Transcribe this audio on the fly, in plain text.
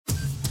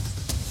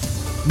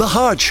The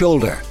Hard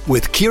Shoulder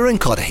with Kieran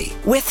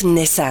with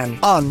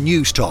Nissan on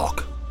News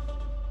Talk.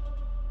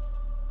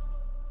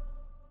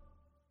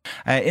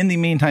 In the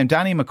meantime,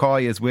 Danny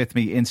McCoy is with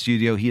me in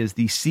studio. He is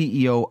the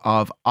CEO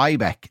of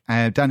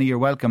Ibec. Danny, you're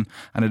welcome,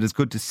 and it is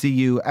good to see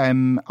you.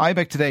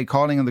 Ibec today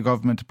calling on the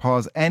government to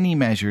pause any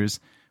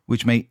measures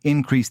which may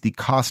increase the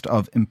cost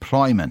of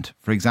employment.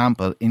 For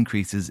example,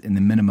 increases in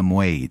the minimum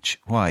wage.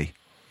 Why?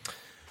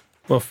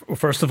 Well,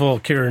 first of all,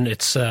 Kieran,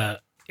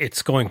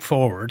 it's going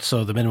forward.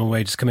 So the minimum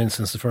wage has come in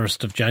since the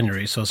 1st of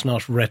January. So it's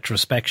not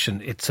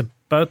retrospection. It's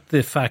about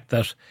the fact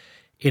that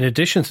in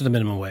addition to the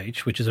minimum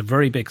wage, which is a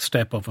very big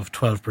step up of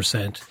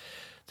 12%,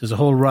 there's a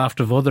whole raft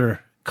of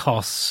other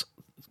costs,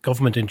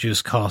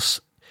 government-induced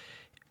costs,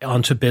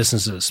 onto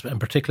businesses, and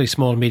particularly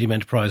small and medium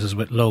enterprises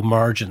with low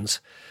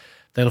margins.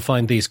 They'll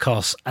find these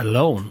costs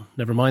alone,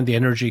 never mind the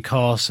energy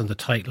costs and the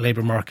tight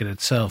labour market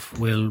itself,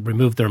 will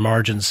remove their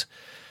margins,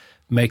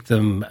 make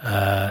them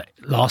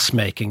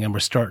loss-making, and we're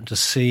starting to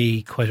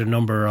see quite a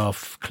number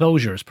of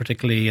closures,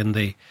 particularly in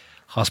the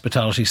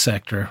hospitality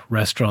sector,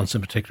 restaurants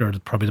in particular,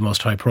 probably the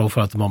most high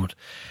profile at the moment.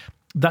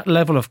 That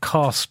level of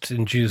cost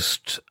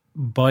induced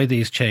by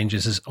these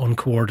changes is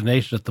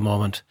uncoordinated at the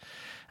moment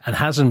and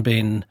hasn't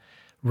been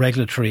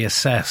regulatory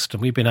assessed.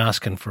 And we've been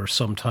asking for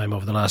some time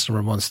over the last number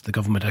of months that the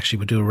government actually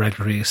would do a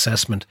regulatory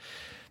assessment.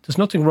 There's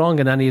nothing wrong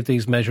in any of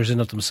these measures in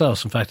of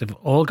themselves. In fact, they've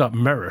all got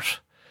merit,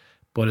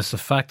 but it's the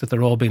fact that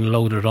they're all being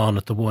loaded on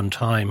at the one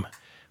time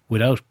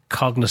without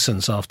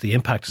cognizance of the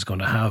impact it's going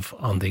to have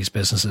on these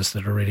businesses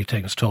that are really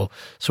taking its toll.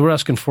 So we're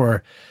asking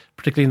for,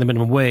 particularly in the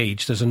minimum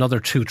wage, there's another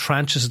 2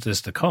 tranches of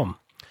this to come.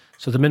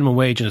 So the minimum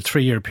wage in a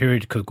 3-year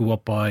period could go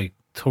up by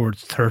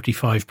towards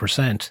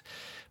 35%.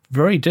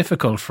 Very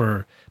difficult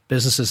for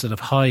businesses that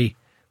have high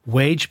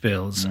wage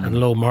bills and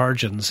low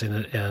margins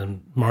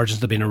and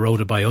margins that have been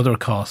eroded by other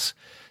costs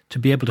to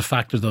be able to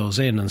factor those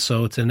in. And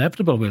so it's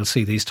inevitable we'll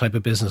see these type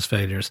of business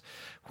failures,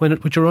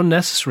 which are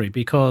unnecessary,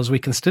 because we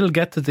can still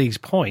get to these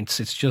points.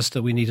 It's just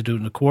that we need to do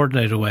it in a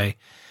coordinated way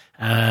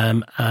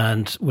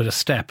and with a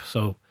step.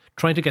 So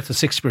trying to get to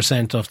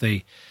 60% of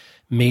the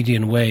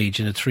median wage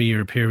in a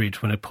 3-year period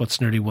when it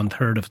puts nearly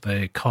 1/3 of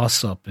the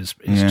costs up is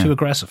too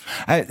aggressive.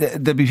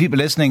 There'll be people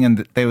listening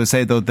and they will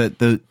say, though, that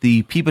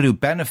the people who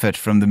benefit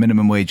from the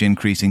minimum wage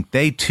increasing,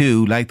 they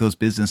too, like those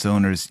business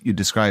owners you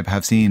describe,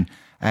 have seen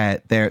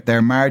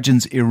their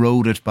margins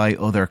eroded by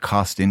other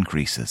cost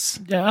increases.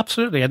 Yeah,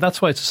 absolutely. And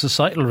that's why it's a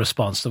societal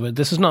response.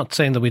 This is not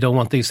saying that we don't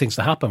want these things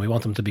to happen. We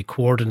want them to be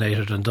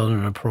coordinated and done in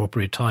an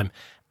appropriate time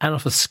and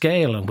of a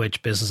scale in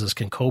which businesses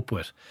can cope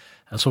with.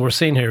 And so what we're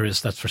seeing here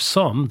is that for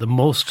some, the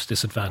most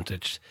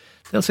disadvantaged,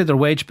 they'll see their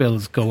wage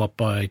bills go up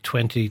by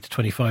 20 to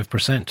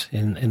 25%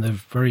 in the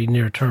very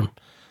near term.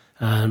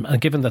 And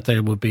given that they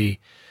would be,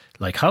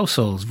 like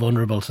households,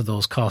 vulnerable to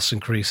those cost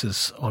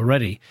increases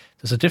already,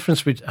 there's a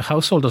difference. A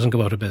household doesn't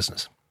go out of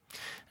business.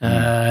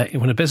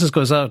 When a business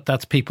goes out,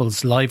 that's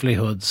people's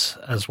livelihoods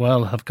as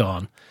well have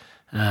gone.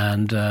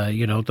 And,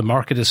 the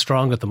market is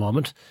strong at the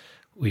moment.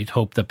 We'd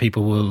hope that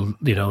people will,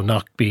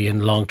 not be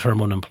in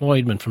long-term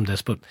unemployment from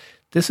this. But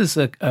this is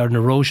an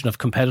erosion of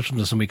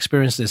competitiveness, and we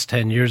experienced this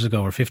 10 years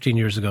ago or 15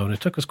 years ago, and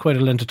it took us quite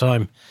a length of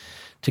time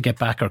to get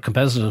back. Our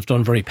competitors have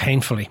done very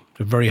painfully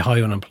with very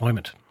high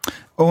unemployment.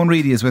 Owen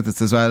Reidy is with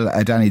us as well,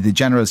 Danny, the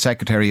General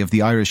Secretary of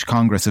the Irish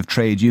Congress of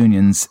Trade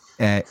Unions,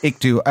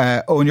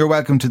 ICTU. Owen, you're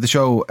welcome to the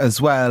show as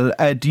well.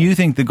 Do you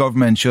think the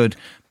government should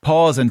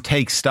pause and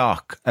take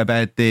stock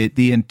about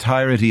the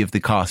entirety of the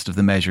cost of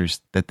the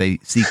measures that they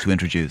seek to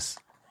introduce?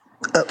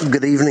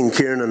 Good evening,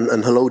 Kieran,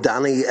 and hello,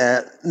 Danny.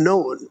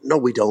 No,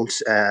 we don't.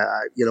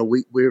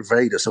 We're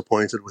very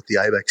disappointed with the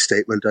Ibec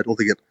statement. I don't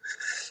think it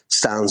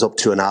stands up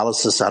to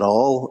analysis at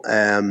all.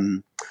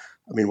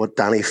 What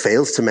Danny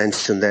fails to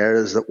mention there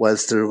is that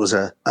whilst there was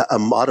a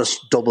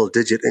modest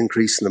double-digit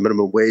increase in the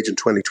minimum wage in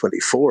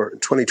 2024, in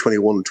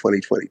 2021 and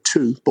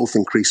 2022, both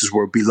increases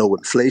were below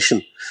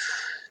inflation.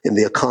 In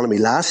the economy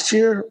last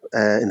year,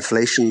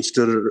 inflation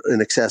stood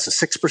in excess of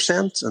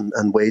 6%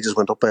 and wages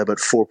went up by about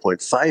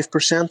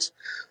 4.5%.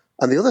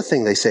 And the other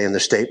thing they say in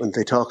their statement,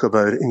 they talk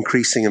about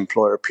increasing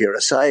employer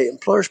PRSI.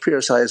 Employers'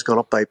 PRSI has gone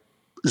up by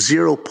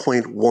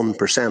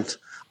 0.1%.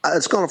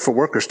 It's gone up for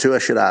workers too, I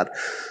should add.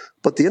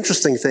 But the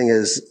interesting thing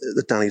is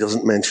that Danny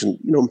doesn't mention,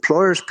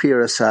 employers'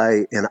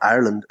 PRSI in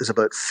Ireland is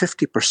about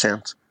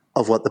 50%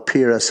 of what the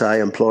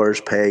PRSI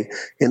employers pay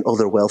in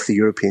other wealthy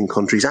European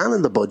countries. And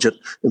in the budget,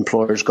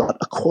 employers got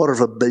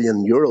 €250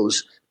 million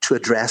to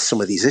address some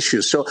of these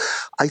issues. So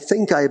I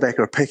think Ibec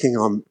are picking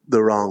on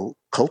the wrong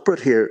culprit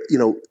here.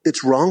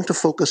 It's wrong to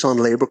focus on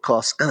labour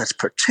costs, and it's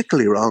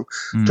particularly wrong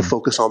to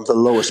focus on the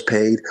lowest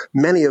paid,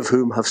 many of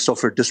whom have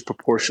suffered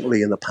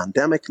disproportionately in the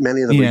pandemic.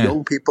 Many of them are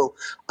young people,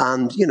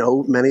 and,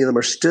 many of them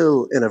are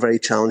still in a very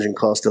challenging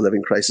cost of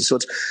living crisis. So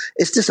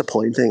it's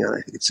disappointing, and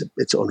I think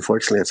it's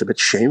unfortunately, it's a bit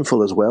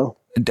shameful as well.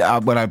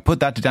 Well, I'll put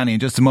that to Danny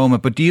in just a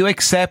moment, but do you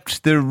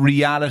accept the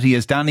reality,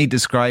 as Danny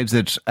describes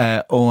it,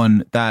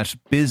 Owen, that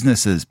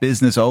business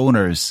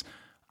owners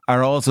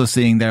are also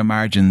seeing their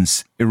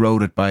margins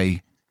eroded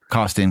by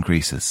cost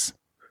increases?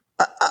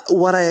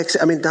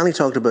 Danny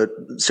talked about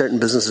certain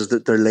businesses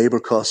that their labour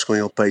costs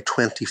going up by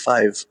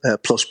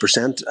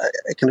 25+%.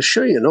 I can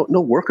assure you,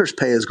 no workers'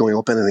 pay is going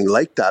up anything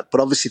like that.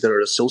 But obviously, there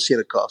are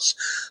associated costs.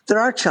 There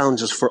are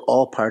challenges for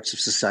all parts of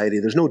society.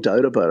 There's no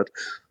doubt about it.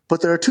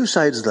 But there are two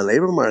sides of the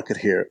labour market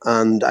here.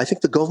 And I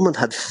think the government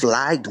had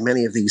flagged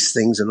many of these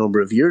things a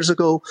number of years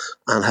ago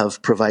and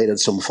have provided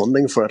some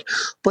funding for it.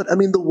 But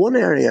the one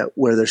area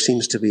where there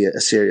seems to be a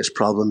serious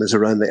problem is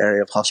around the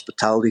area of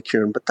hospitality,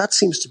 Kieran. But that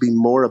seems to be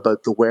more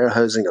about the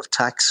warehousing of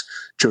tax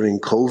during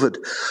COVID.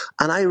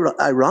 And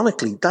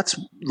ironically, that's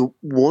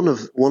one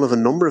of a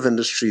number of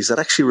industries that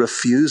actually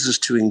refuses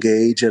to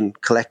engage in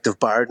collective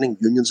bargaining,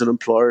 unions and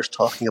employers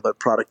talking about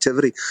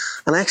productivity.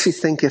 And I actually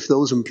think if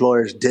those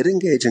employers did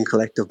engage in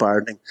collective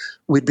bargaining,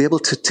 we'd be able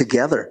to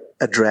together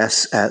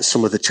address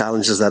some of the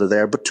challenges that are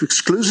there, but to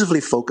exclusively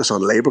focus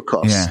on labour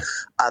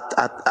costs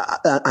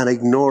and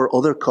ignore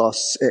other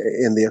costs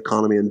in the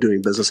economy and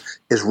doing business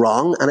is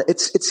wrong. And it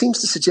seems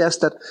to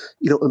suggest that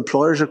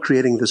employers are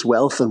creating this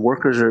wealth and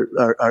workers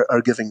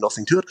are giving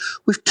nothing to it.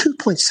 We've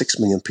 2.6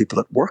 million people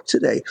at work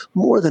today,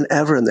 more than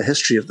ever in the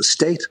history of the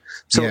state.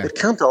 So it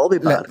can't all be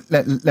bad.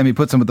 Let me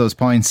put some of those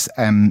points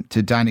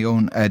to Danny.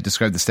 Owen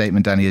described the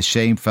statement, Danny, as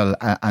shameful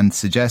and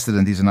suggested,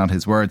 and these are not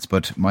his words,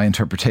 but my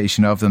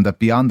interpretation of them, that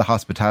beyond the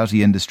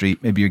hospitality industry,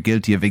 maybe you're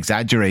guilty of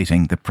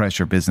exaggerating the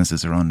pressure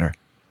businesses are under.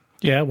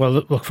 Yeah, well,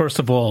 look, first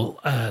of all,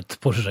 to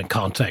put it in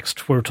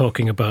context, we're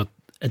talking about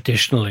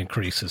additional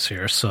increases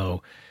here.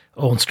 So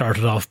Owen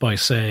started off by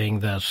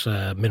saying that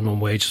minimum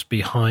wage is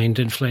behind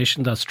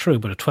inflation. That's true,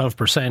 but a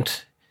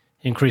 12%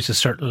 increase is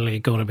certainly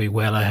going to be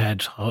well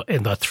ahead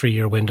in that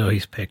 3-year window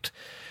he's picked.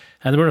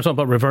 And we're not talking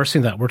about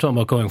reversing that. We're talking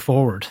about going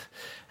forward.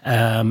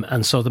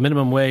 And so the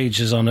minimum wage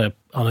is on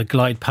a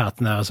glide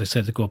path now, as I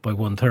said, to go up by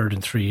 1/3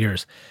 in 3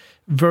 years.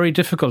 Very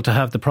difficult to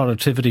have the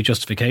productivity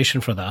justification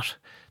for that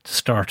to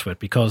start with,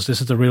 because this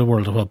is the real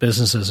world of what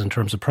business is in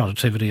terms of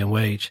productivity and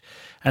wage.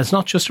 And it's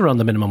not just around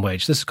the minimum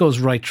wage. This goes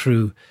right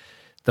through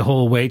the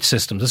whole wage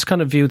system. This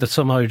kind of view that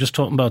somehow you're just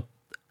talking about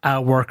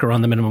a worker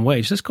on the minimum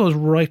wage. This goes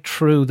right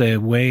through the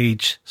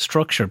wage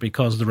structure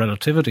because of the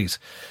relativities,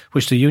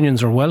 which the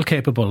unions are well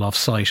capable of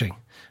citing.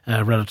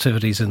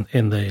 Relativities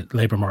in the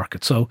labour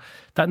market. So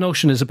that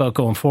notion is about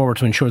going forward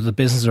to ensure that the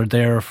businesses are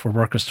there for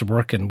workers to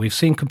work in. We've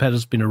seen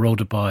competitors being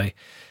eroded by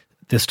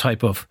this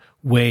type of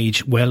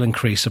wage well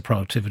increase of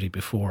productivity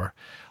before.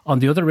 On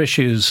the other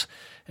issues,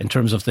 in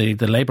terms of the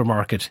labour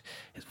market,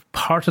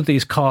 part of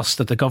these costs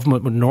that the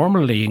government would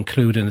normally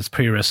include in its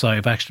PRSI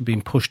have actually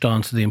been pushed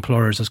on to the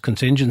employers as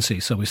contingency.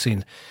 So we've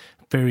seen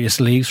various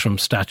leaves, from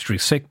statutory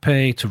sick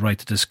pay to right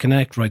to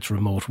disconnect, right to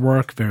remote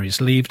work,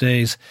 various leave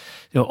days.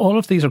 All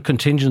of these are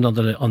contingent on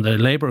the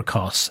labour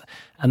costs,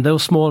 and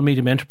those small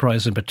medium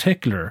enterprises in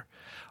particular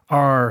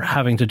are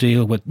having to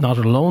deal with not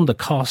alone the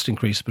cost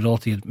increase but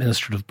also the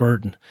administrative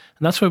burden.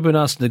 And that's why we've been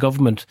asking the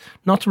government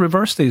not to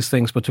reverse these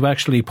things, but to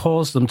actually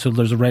pause them till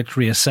there's a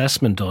regulatory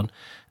assessment done.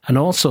 And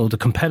also the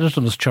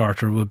competitiveness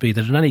charter would be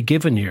that in any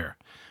given year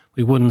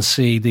we wouldn't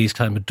see these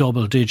kind of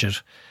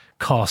double-digit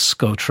costs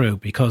go through,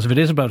 because if it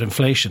is about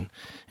inflation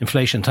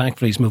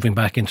thankfully is moving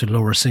back into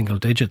lower single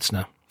digits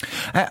now.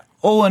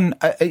 Owen,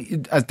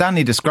 as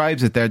Danny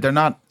describes it there, they're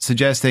not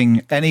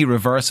suggesting any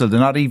reversal. They're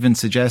not even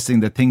suggesting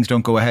that things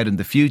don't go ahead in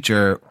the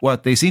future.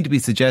 What they seem to be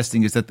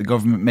suggesting is that the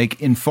government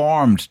make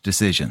informed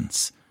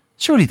decisions.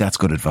 Surely that's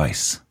good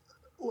advice.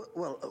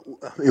 Well,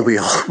 we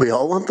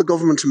all want the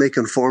government to make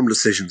informed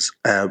decisions.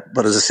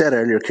 But as I said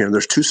earlier, Kieran,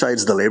 there's two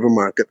sides of the labour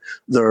market.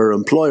 There are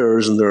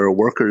employers and there are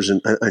workers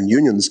and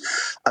unions.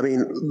 I mean,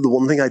 the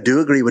one thing I do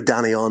agree with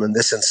Danny on in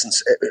this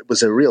instance, it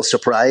was a real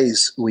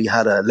surprise. We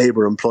had a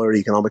Labour Employer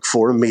Economic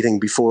Forum meeting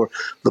before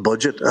the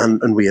budget,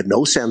 and we had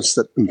no sense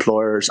that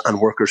employers and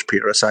workers'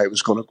 PRSI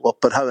was going to go up.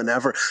 But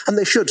however, and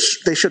they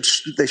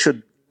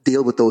should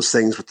deal with those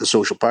things with the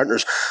social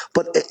partners.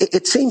 But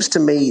it seems to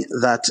me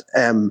that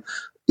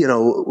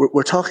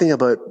we're talking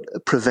about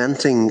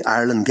preventing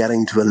Ireland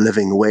getting to a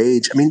living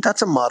wage. I mean,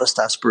 that's a modest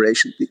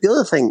aspiration. The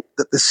other thing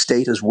that the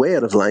state is way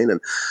out of line in,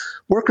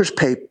 workers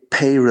pay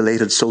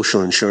pay-related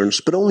social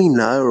insurance, but only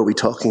now are we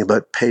talking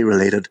about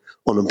pay-related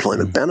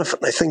unemployment benefit.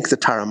 And I think the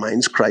Tara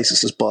Mines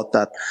crisis has brought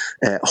that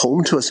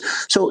home to us.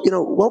 So,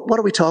 what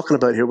are we talking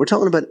about here? We're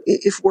talking about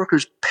if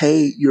workers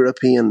pay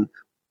European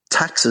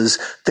taxes,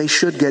 they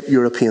should get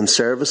European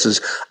services,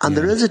 and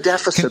there is a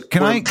deficit.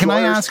 Can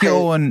I ask you,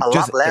 Owen, a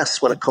lot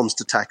less when it comes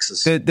to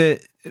taxes?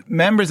 The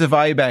members of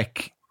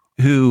Ibec,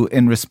 who,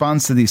 in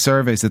response to these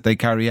surveys that they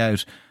carry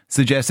out,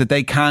 suggest that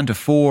they can't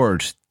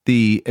afford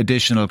the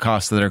additional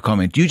costs that are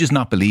coming. Do you just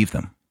not believe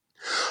them?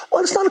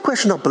 Well, it's not a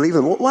question of not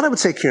believing them. What I would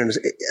say, Kieran, is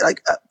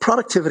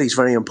productivity is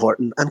very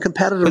important and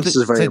competitiveness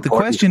is very important. The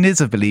question is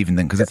of believing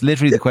them, because it's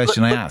literally the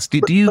question I asked.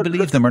 Do you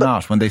believe them or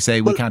not when they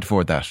say we can't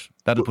afford that?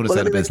 That'll put us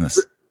out of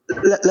business.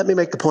 Let me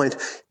make the point.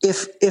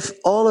 If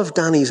all of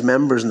Danny's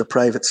members in the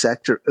private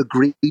sector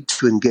agreed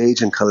to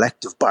engage in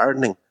collective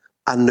bargaining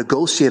and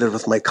negotiated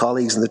with my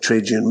colleagues in the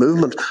trade union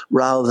movement,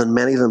 rather than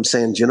many of them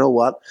saying, do you know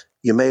what,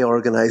 you may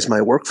organise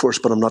my workforce,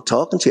 but I'm not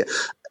talking to you.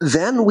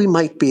 then we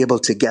might be able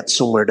to get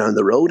somewhere down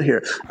the road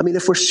here. I mean,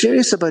 if we're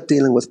serious about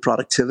dealing with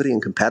productivity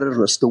and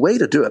competitiveness, the way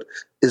to do it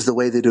is the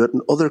way they do it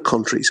in other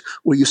countries,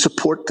 where you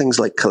support things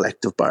like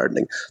collective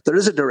bargaining. There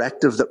is a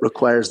directive that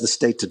requires the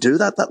state to do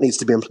that. That needs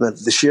to be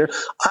implemented this year.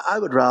 I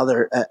would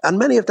rather, and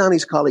many of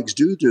Danny's colleagues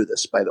do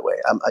this, by the way.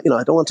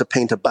 I don't want to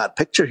paint a bad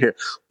picture here,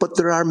 but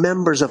there are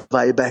members of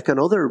Ibec and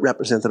other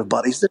representative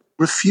bodies that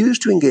refuse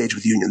to engage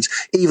with unions,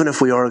 even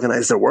if we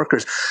organise their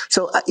workers.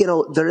 So,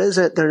 there is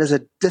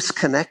a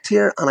disconnect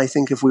here, and I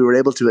think if we were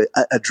able to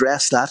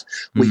address that,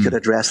 we could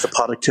address the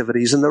productivity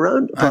issues in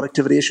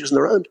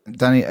the round.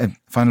 Danny,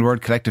 final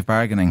word. Collective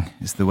bargaining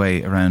is the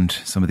way around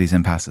some of these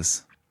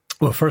impasses.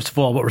 Well, first of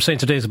all, what we're saying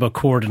today is about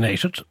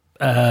coordinated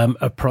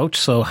approach.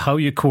 So how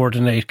you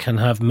coordinate can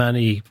have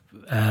many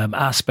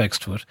aspects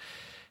to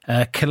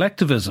it.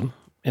 Collectivism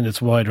in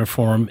its wider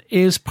form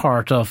is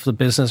part of the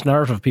business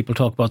narrative. People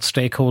talk about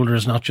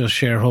stakeholders, not just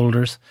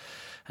shareholders.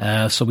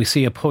 So we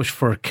see a push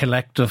for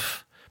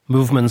collective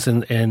movements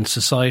in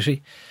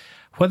society.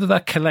 Whether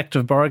that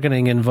collective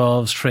bargaining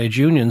involves trade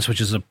unions,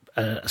 which is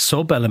a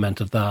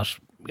sub-element of that,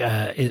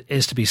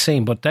 is to be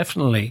seen. But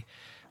definitely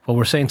what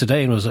we're saying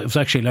today, and it was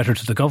actually a letter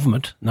to the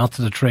government, not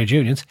to the trade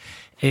unions,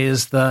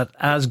 is that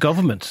as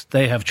government,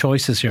 they have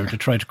choices here to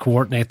try to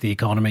coordinate the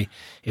economy.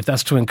 If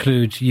that's to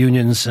include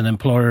unions and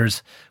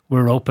employers,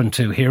 we're open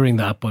to hearing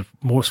that. But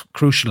most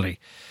crucially,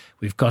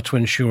 we've got to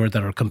ensure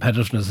that our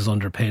competitiveness is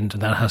underpinned,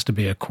 and that has to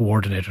be a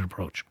coordinated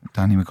approach.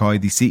 Danny McCoy,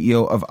 the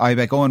CEO of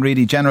Ibec, Owen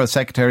Reidy, General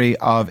Secretary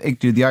of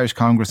ICTU, the Irish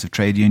Congress of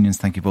Trade Unions.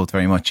 Thank you both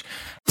very much.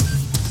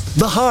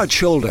 The Hard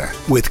Shoulder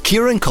with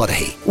Kieran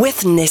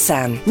with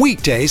Nissan.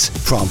 Weekdays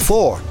from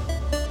 4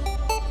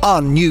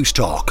 on News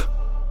Talk.